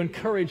many of you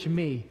encourage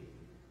me.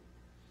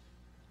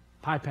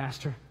 Hi,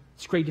 Pastor.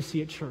 It's great to see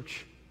you at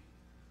church.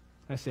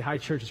 I say, hi,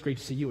 church. It's great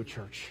to see you at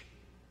church.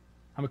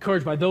 I'm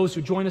encouraged by those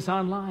who join us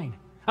online.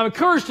 I'm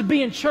encouraged to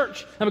be in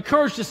church. I'm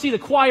encouraged to see the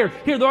choir,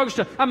 hear the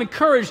orchestra. I'm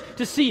encouraged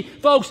to see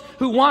folks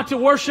who want to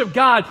worship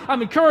God.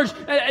 I'm encouraged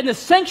in the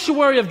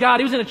sanctuary of God.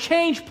 He was in a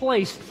changed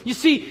place. You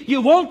see,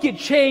 you won't get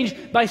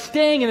changed by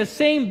staying in the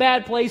same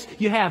bad place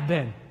you have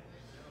been.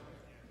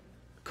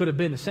 Could have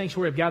been the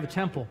sanctuary of God, the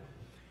temple.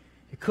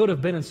 It could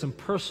have been in some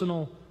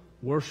personal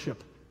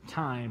worship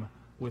time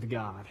with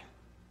God.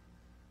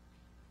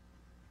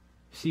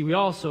 See, we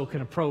also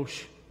can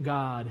approach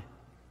God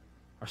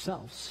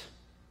ourselves.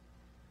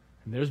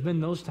 And there's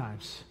been those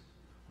times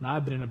when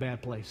I've been in a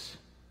bad place.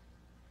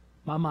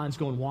 My mind's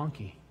going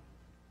wonky.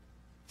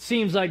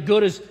 Seems like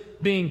good is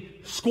being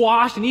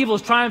squashed and evil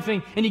is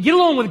triumphing, and you get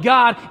along with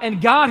God,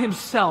 and God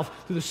Himself,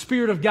 through the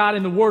Spirit of God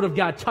and the Word of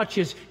God,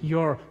 touches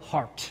your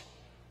heart.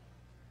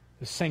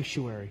 The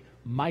sanctuary,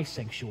 my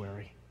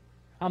sanctuary.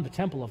 I'm the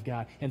temple of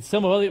God. And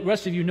some of the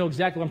rest of you know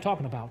exactly what I'm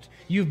talking about.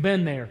 You've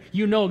been there.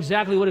 You know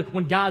exactly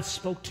when God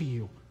spoke to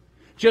you.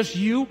 Just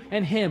you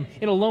and Him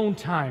in alone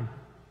time.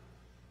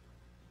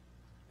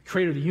 The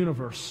Creator of the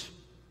universe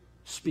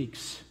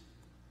speaks.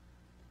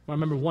 I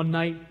remember one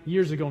night,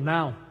 years ago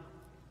now,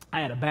 I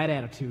had a bad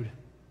attitude.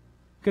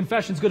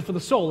 Confession's good for the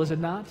soul, is it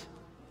not?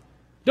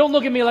 Don't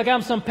look at me like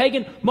I'm some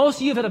pagan. Most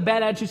of you have had a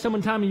bad attitude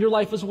sometime in your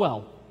life as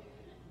well.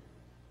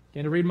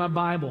 Began to read my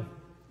Bible.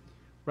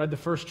 Read the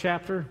first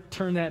chapter,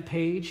 turned that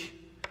page.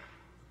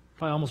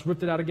 Probably almost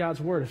ripped it out of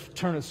God's Word.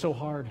 Turned it so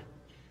hard.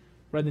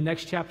 Read the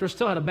next chapter,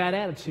 still had a bad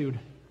attitude.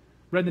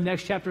 Read the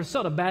next chapter,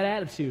 still had a bad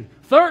attitude.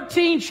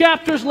 13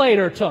 chapters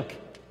later it took. I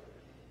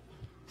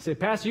said,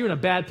 Pastor, you're in a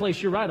bad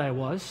place. You're right, I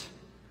was.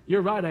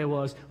 You're right, I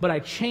was. But I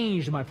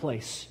changed my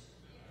place.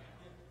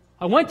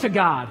 I went to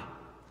God.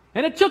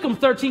 And it took Him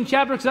 13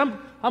 chapters because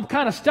I'm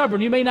kind of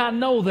stubborn. You may not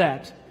know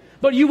that.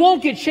 But you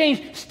won't get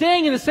changed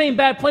staying in the same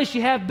bad place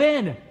you have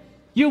been.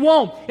 You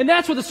won't. And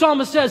that's what the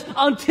psalmist says,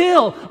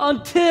 until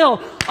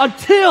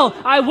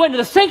I went to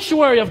the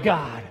sanctuary of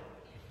God.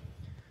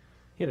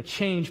 He had a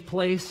changed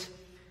place.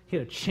 He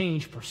had a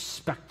changed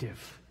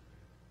perspective.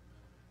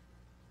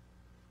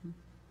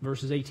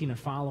 Verses 18 and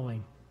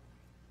following.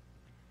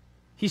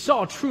 He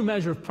saw a true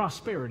measure of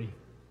prosperity.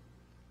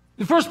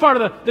 The first part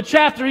of the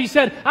chapter, he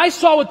said, I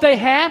saw what they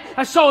had,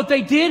 I saw what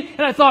they did,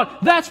 and I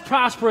thought, that's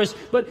prosperous.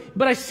 But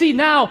I see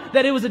now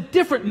that it was a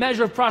different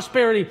measure of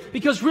prosperity,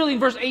 because really in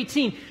verse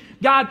 18,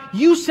 God,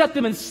 you set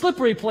them in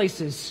slippery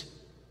places.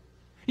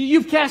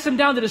 You've cast them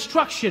down to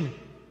destruction.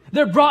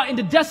 They're brought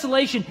into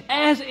desolation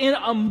as in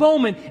a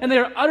moment, and they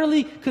are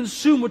utterly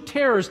consumed with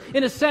terrors.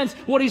 In a sense,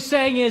 what he's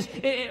saying is,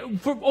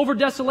 over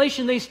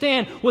desolation they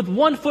stand with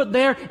one foot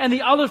there and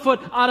the other foot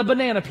on a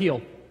banana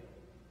peel.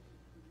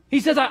 He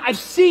says, I've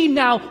seen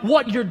now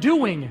what you're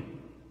doing.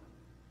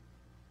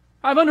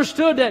 I've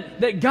understood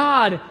that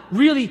God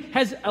really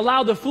has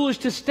allowed the foolish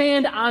to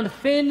stand on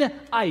thin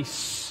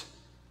ice.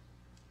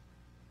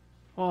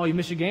 Oh, you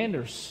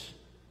Michiganders,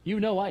 you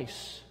know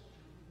ice.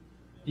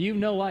 You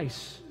know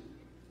ice.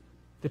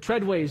 The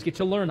treadways get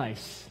to learn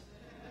ice.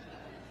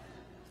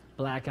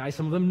 Black ice,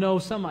 some of them know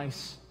some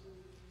ice.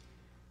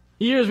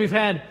 Years we've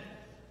had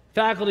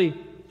faculty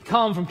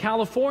come from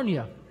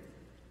California.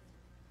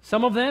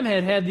 Some of them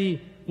had had the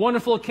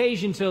wonderful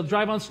occasion to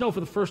drive on snow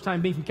for the first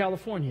time being from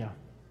California.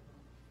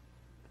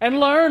 And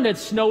learn that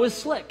snow is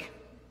slick.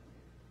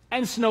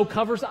 And snow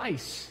covers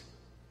ice.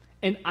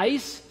 And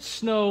ice,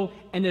 snow,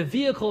 and a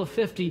vehicle of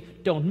 50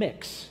 don't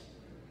mix.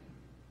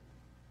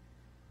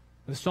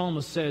 The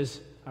psalmist says,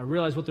 I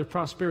realized what their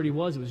prosperity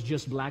was. It was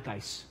just black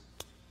ice.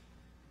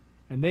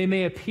 And they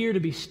may appear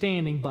to be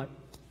standing, but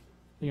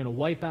they're going to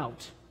wipe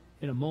out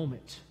in a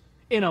moment.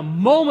 In a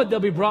moment, they'll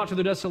be brought to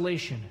their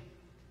desolation.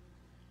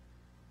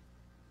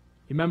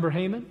 You remember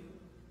Haman?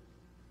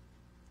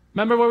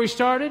 Remember where we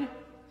started?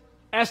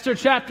 Esther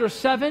chapter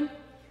 7.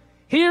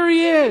 Here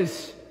he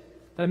is.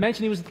 Did I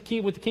mention he was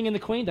with the king and the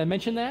queen? Did I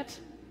mention that?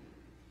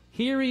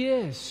 Here he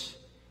is.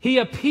 He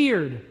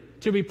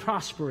appeared to be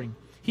prospering.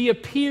 He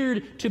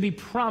appeared to be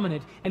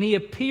prominent. And he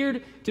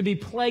appeared to be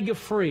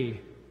plague-free.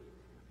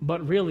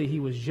 But really, he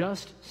was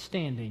just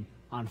standing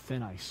on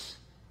thin ice.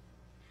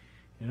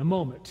 In a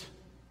moment,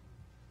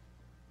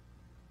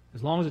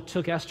 as long as it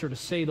took Esther to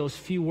say those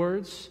few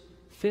words,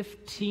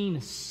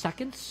 15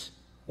 seconds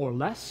or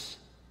less,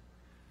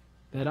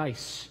 that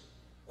ice,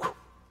 whew,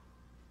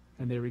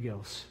 and there he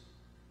goes.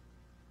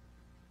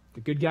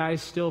 The good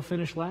guys still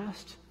finish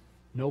last?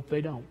 Nope,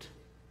 they don't.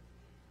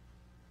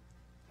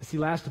 I see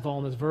last of all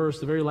in this verse,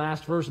 the very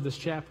last verse of this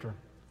chapter,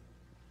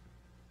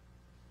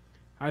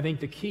 I think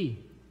the key,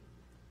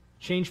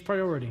 change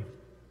priority.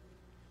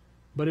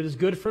 But it is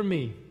good for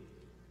me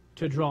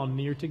to draw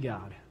near to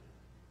God.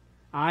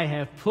 I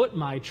have put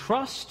my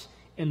trust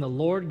in the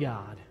Lord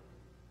God.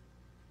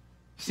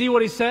 See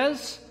what he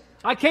says?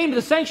 I came to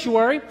the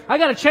sanctuary. I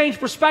got to change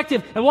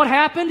perspective. And what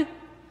happened?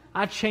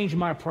 I changed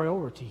my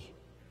priority.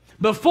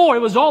 Before, it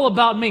was all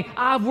about me.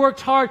 I've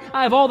worked hard.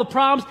 I have all the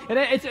problems. And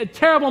it's a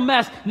terrible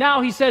mess.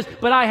 Now he says,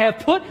 but I have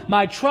put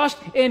my trust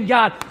in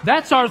God.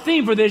 That's our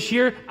theme for this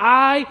year.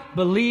 I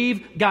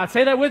believe God.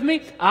 Say that with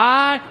me.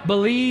 I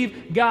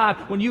believe God.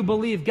 When you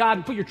believe God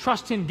and put your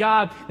trust in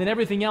God, then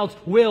everything else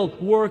will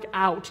work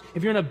out.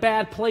 If you're in a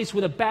bad place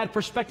with a bad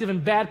perspective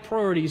and bad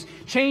priorities,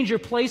 change your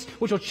place,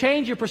 which will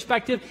change your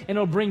perspective, and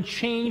it'll bring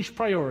changed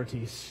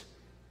priorities.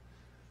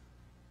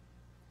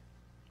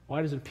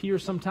 Why does it appear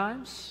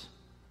sometimes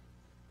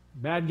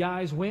bad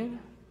guys win?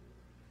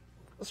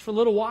 That's for a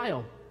little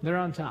while. They're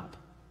on top.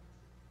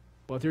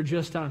 But they're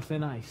just on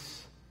thin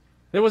ice.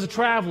 There was a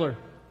traveler,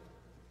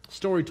 a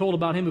story told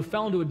about him, who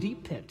fell into a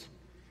deep pit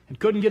and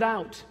couldn't get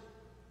out.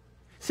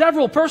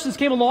 Several persons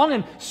came along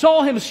and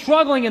saw him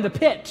struggling in the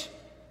pit.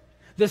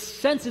 The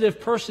sensitive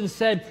person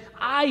said,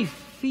 I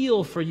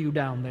feel for you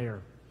down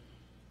there.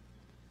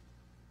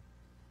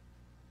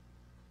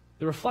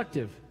 The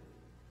reflective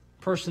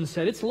person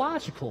said, it's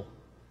logical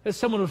that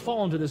someone would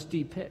fall into this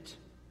deep pit.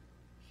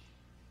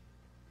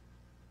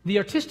 The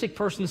artistic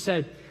person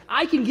said,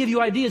 I can give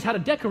you ideas how to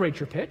decorate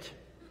your pit.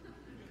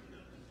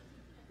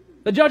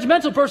 The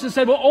judgmental person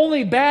said, well,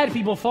 only bad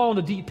people fall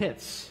into deep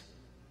pits.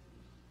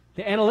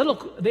 The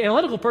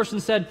analytical person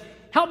said,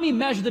 help me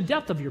measure the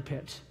depth of your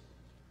pit.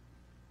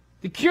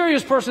 The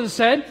curious person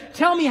said,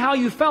 tell me how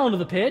you fell into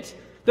the pit.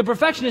 The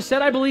perfectionist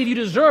said, I believe you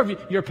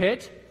deserve your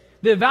pit.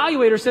 The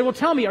evaluator said, well,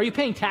 tell me, are you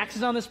paying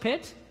taxes on this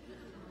pit?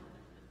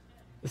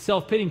 The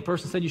self-pitying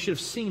person said, you should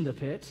have seen the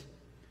pit.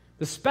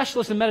 The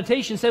specialist in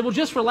meditation said, well,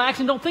 just relax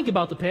and don't think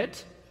about the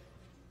pit.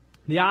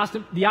 The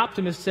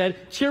optimist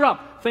said, cheer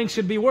up, things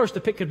could be worse, the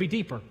pit could be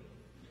deeper.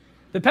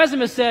 The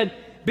pessimist said,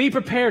 be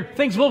prepared,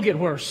 things will get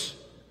worse.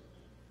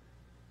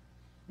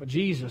 But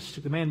Jesus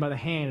took the man by the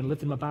hand and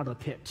lifted him up out of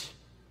the pit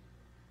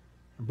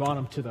and brought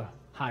him to the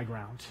high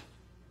ground.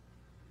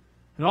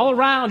 And all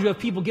around you have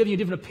people giving you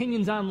different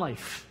opinions on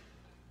life.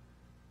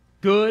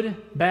 Good,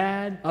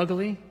 bad,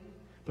 ugly,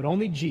 but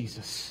only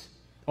Jesus,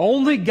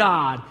 only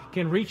God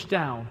can reach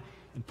down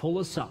and pull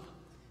us up,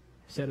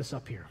 set us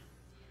up here.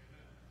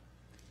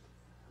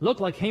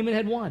 Looked like Haman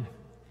had won.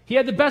 He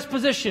had the best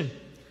position,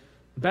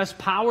 the best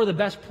power, the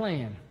best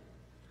plan,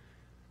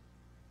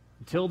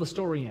 until the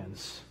story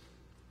ends.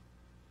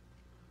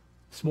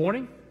 This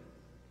morning,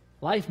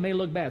 life may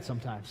look bad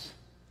sometimes.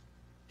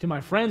 To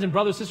my friends and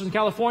brothers and sisters in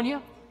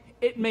California,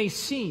 it may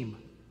seem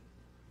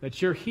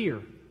that you're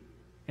here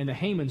and the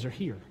Hamans are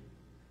here.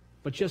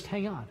 But just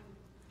hang on.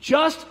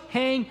 Just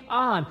hang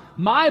on.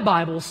 My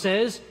Bible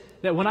says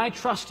that when I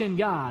trust in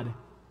God,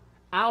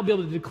 I'll be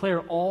able to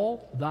declare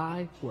all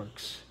thy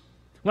works.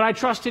 When I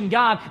trust in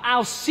God,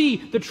 I'll see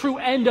the true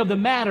end of the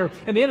matter.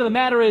 And the end of the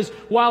matter is,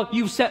 while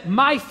you've set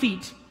my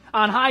feet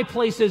on high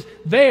places,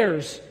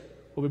 theirs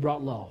will be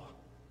brought low.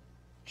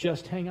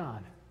 Just hang on.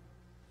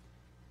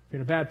 If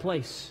you're in a bad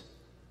place,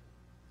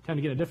 time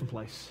to get in a different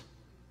place.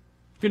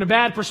 If you're in a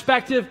bad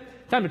perspective,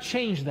 time to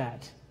change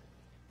that.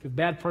 If you have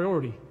bad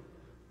priority,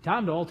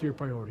 Time to alter your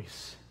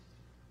priorities.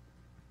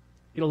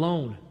 Get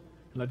alone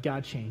and let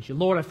God change you.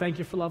 Lord, I thank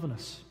you for loving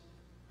us.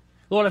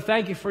 Lord, I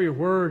thank you for your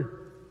word.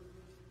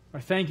 I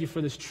thank you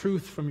for this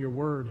truth from your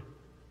word.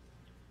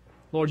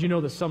 Lord, you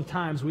know that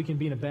sometimes we can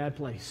be in a bad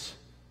place.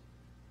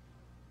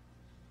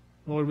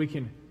 Lord, we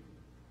can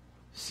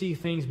see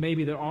things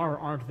maybe that are or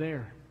aren't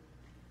there.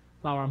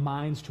 Allow our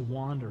minds to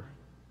wander.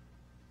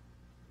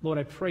 Lord,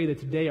 I pray that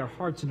today our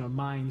hearts and our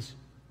minds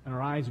and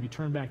our eyes will be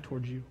turned back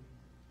towards you.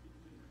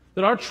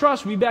 That our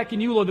trust will be back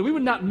in you, Lord, that we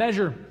would not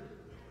measure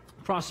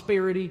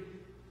prosperity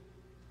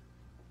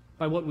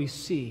by what we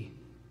see,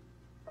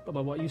 but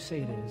by what you say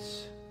it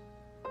is.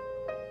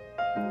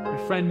 My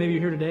friend, maybe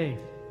you're here today.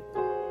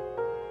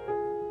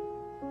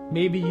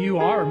 Maybe you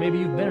are, or maybe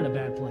you've been in a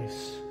bad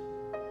place.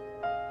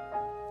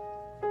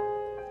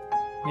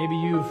 Maybe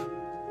you've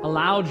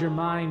allowed your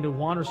mind to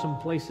wander some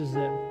places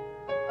that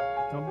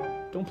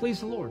don't please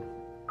the Lord.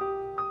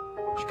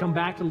 Would you come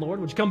back to the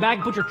Lord? Would you come back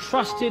and put your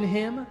trust in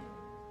Him?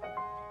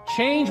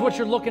 Change what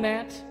you're looking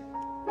at.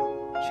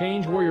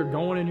 Change where you're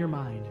going in your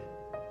mind.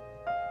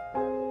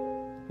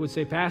 Who would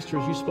say, Pastor,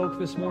 as you spoke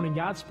this morning,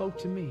 God spoke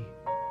to me.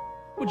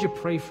 Would you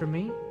pray for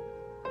me?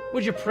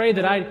 Would you pray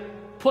that I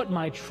put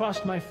my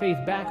trust, my faith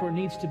back where it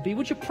needs to be?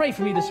 Would you pray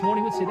for me this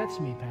morning? Would say, that's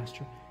me,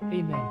 Pastor.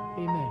 Amen.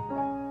 Amen.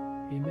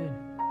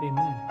 Amen.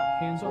 Amen.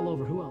 Hands all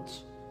over. Who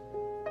else?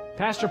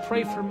 Pastor,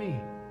 pray for me.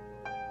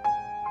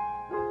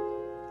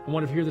 I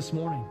wonder if you're here this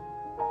morning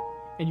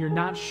and you're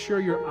not sure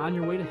you're on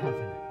your way to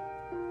heaven.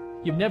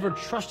 You've never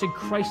trusted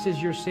Christ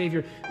as your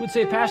Savior. Who would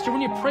say, Pastor,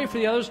 when you pray for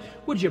the others,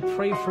 would you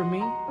pray for me?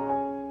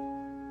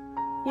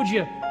 Would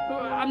you?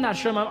 I'm not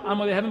sure I'm on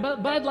my way to heaven,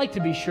 but I'd like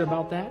to be sure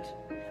about that.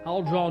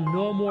 I'll draw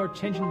no more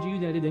attention to you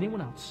than I did anyone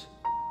else.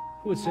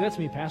 Who would say, that's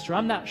me, Pastor.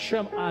 I'm not sure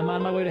I'm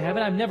on my way to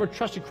heaven. I've never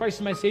trusted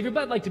Christ as my Savior,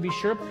 but I'd like to be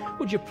sure.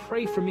 Would you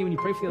pray for me when you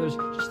pray for the others?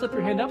 Just slip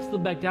your hand up,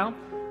 slip back down.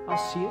 I'll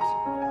see it.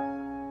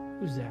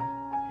 Who's that?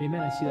 Amen,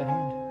 I see that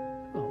hand.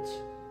 Who else?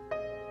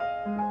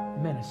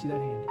 Amen, I see that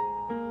hand.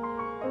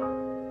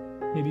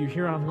 Maybe you're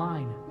here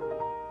online.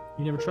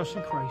 You never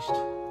trusted Christ.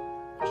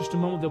 Just a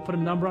moment, they'll put a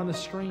number on the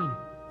screen.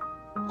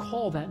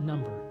 Call that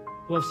number.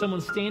 We'll have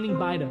someone standing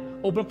by to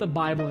open up the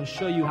Bible and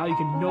show you how you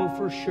can know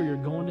for sure you're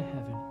going to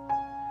heaven.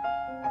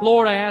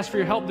 Lord, I ask for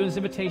your help in this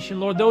invitation.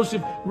 Lord, those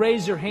who've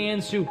raised their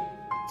hands, who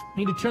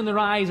need to turn their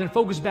eyes and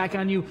focus back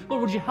on you,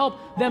 Lord, would you help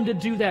them to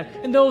do that?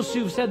 And those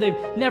who've said they've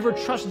never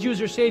trusted you as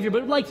their Savior,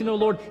 but would like to know,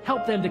 Lord,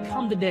 help them to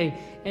come today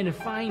and to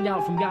find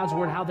out from God's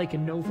Word how they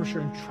can know for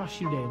sure and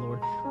trust you today, Lord.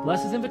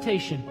 Bless this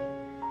invitation.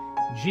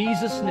 In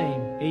Jesus'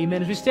 name,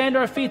 amen. As we stand to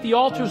our feet, the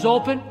altar's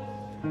open.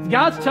 If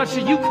God's touched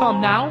you, you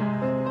come now.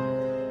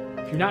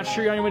 If you're not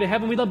sure you're on your way to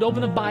heaven, we'd love to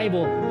open the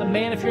Bible. A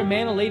man, if you're a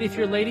man, a lady, if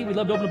you're a lady, we'd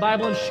love to open the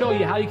Bible and show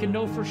you how you can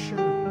know for sure.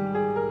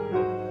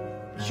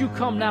 But you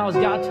come now as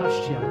God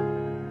touched you.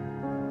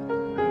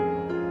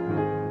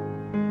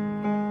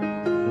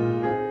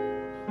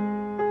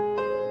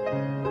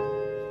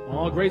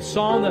 Oh, great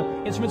song.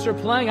 The instruments are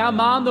playing. I'm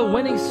on the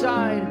winning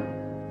side.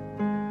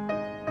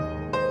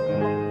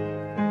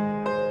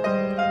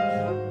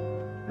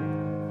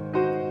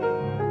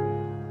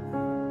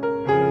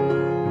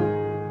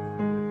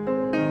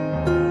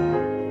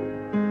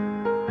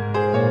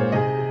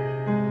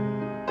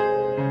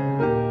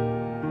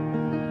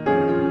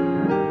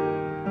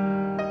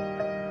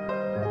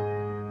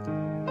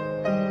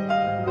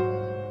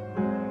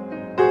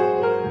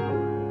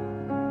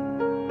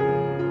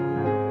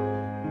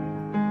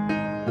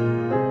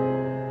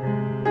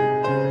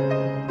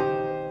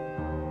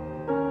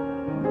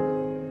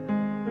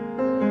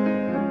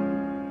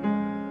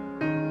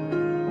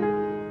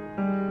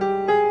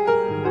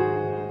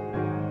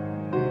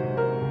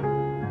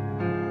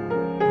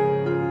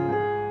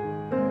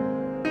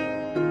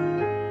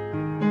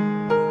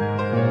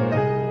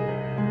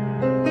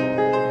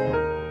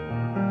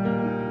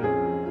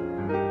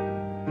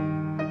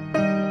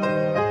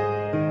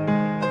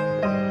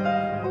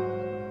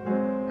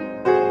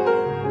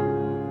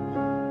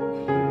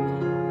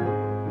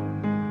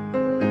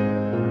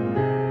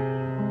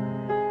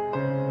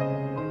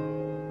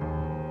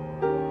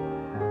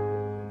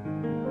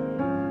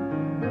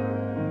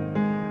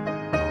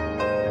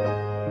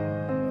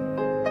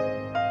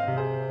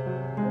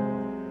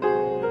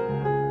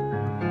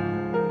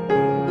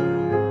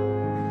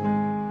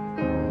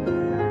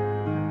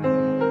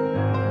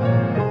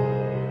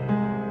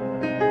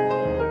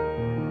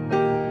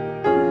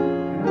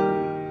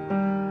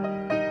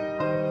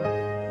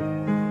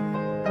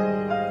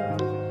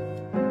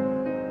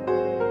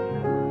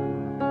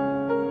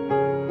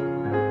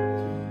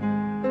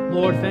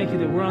 Lord, thank you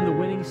that we're on the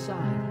winning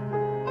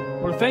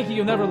side. Lord, thank you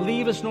you'll never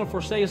leave us nor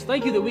forsake us.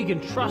 Thank you that we can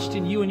trust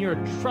in you and you're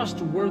a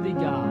trustworthy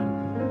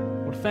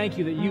God. Lord, thank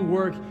you that you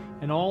work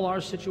in all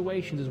our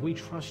situations as we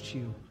trust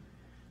you.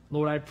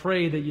 Lord, I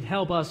pray that you'd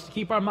help us to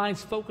keep our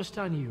minds focused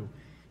on you.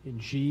 In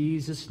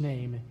Jesus'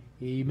 name,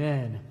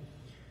 amen.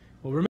 Well, remember